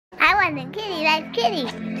and Kitty likes Kitty.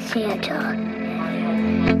 Santa,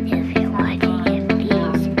 if you're watching it,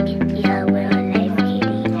 please, you will like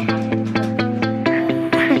Kitty.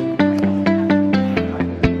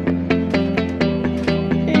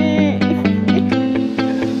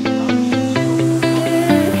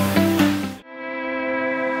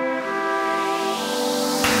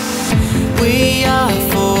 We are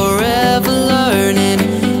forever learning,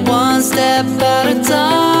 one step at a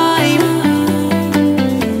time.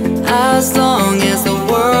 As long as the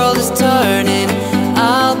world is turning,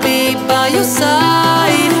 I'll be by your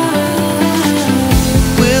side.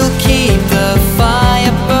 We'll keep the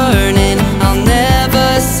fire burning, I'll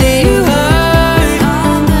never see you hurt.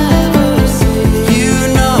 You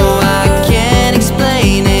know I can't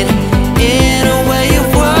explain it in a way of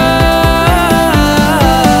words.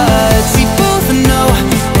 We both know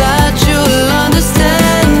that you'll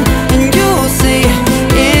understand, and you'll see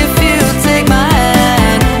if you take my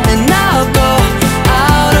hand, and I'll go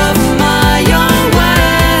out of my own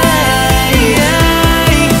way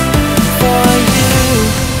for you.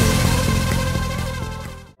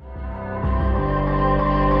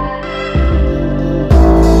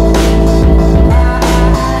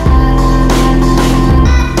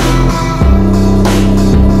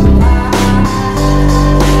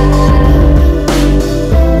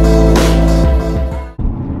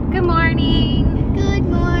 Good morning. Good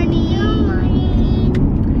morning.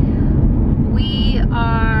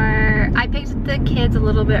 I picked the kids a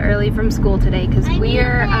little bit early from school today because we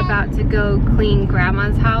are about to go clean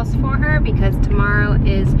Grandma's house for her because tomorrow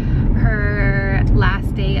is her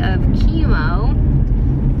last day of chemo.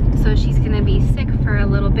 So she's gonna be sick for a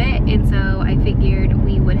little bit, and so I figured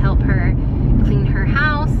we would help her clean her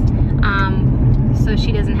house so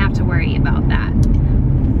she doesn't have to worry about that.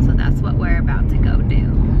 So that's what we're about to go do.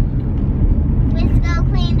 Let's go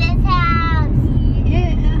clean this house.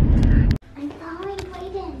 Yeah. I'm following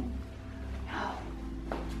Clayton.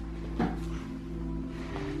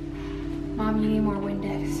 Mom, you need more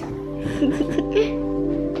Windex.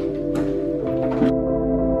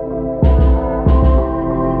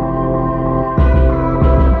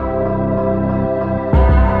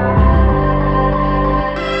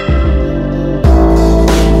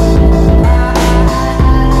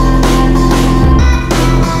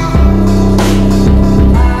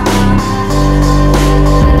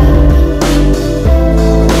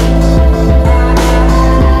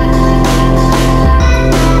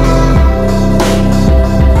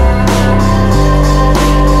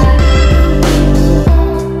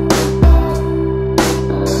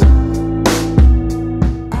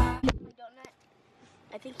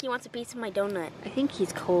 I think he wants a piece of my donut. I think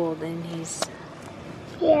he's cold and he's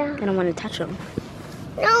Yeah. I don't want to touch him.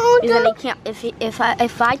 No, Because then don't. he can't.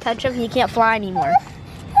 If I touch him, he can't fly anymore.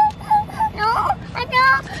 No, I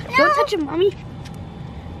don't. No. Don't touch him, mommy.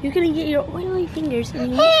 You're gonna get your oily fingers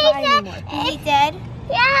and you won't fly anymore. Is he dead?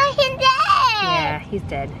 Yeah, he's dead. yeah, he's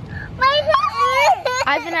dead. My God.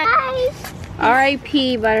 I've been at-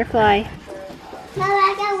 R.I.P. Butterfly. No,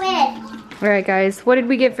 I got win. All right, guys, what did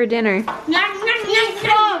we get for dinner?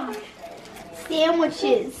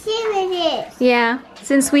 Sandwiches. Sandwiches. Yeah,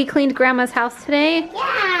 since we cleaned Grandma's house today, Yeah.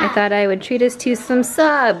 I thought I would treat us to some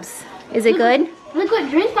subs. Is it good? Look what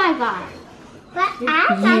drink I got. But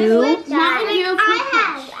I have You? with that.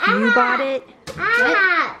 You bought it?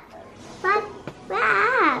 I have. But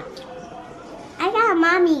I got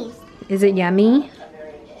mommy's. Is it yummy?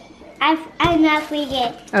 I'm not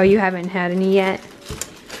freaking. Oh, you haven't had any yet?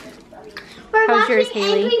 We're How's watching yours,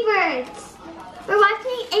 Haley? Angry Birds. We're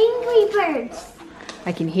watching Angry Birds.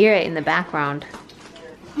 I can hear it in the background.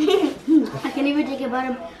 I can't even take a bite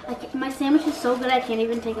of. My sandwich is so good I can't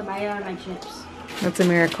even take a bite out of my chips. That's a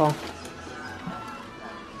miracle.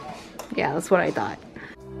 Yeah, that's what I thought.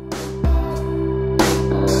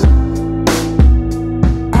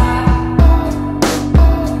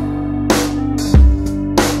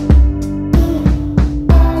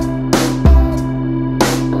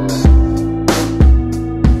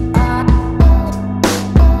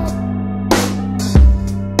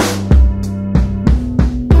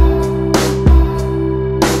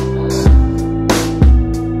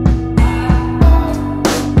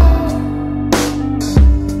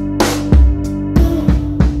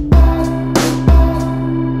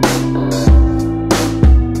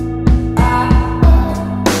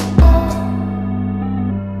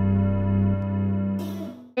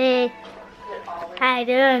 How you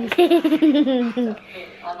doing?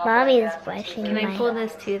 Mommy's brushing Can I my... pull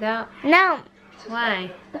this tooth out? No,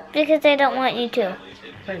 Why? because I don't want you to.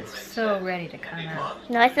 But it's so ready to come out.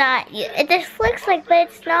 No, it's not. It just looks like, but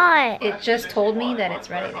it's not. It just told me that it's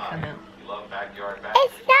ready to come out.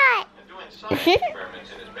 It's not. I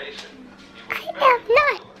have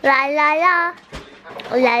not. La la la.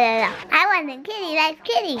 La la la. I want a kitty like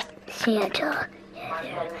kitty. Santa,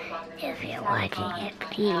 if you're watching it,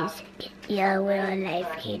 please get your real life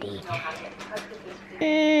kitty.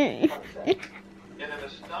 In an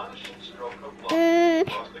astonishing stroke of luck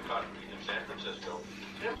across the country in San Francisco.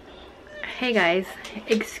 Hey guys,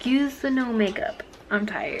 excuse the no makeup. I'm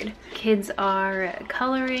tired. Kids are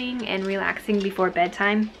coloring and relaxing before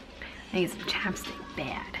bedtime. I need some chapstick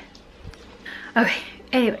bad. Okay,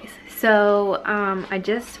 anyways, so I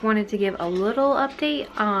just wanted to give a little update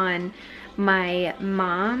on my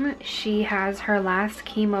mom. She has her last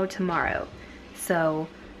chemo tomorrow. So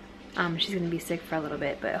she's gonna be sick for a little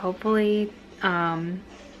bit, but hopefully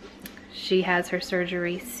she has her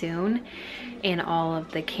surgery soon and all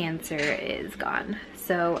of the cancer is gone.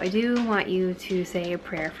 So I do want you to say a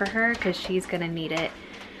prayer for her because she's gonna need it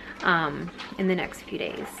in the next few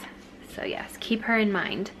days. So yes, keep her in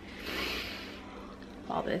mind.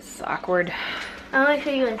 All this awkward. I want to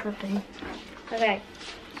show you guys something. Okay.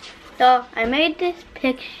 So I made this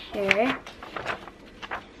picture.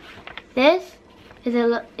 This is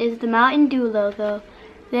the Mountain Dew logo.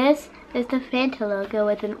 This is the Fanta logo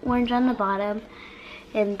with an orange on the bottom.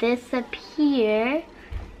 And this up here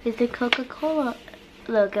is the Coca-Cola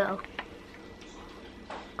logo.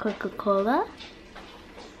 Coca-Cola,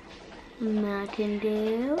 Mountain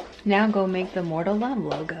Dew. Now go make the Mortal Love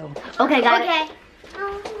logo. Okay, got it. Okay.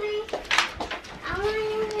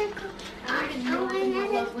 I want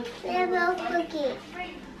another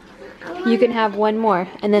cookie. You can have one more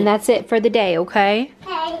and then that's it for the day, okay?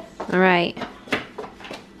 Hey. All right.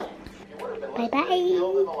 Bye-bye.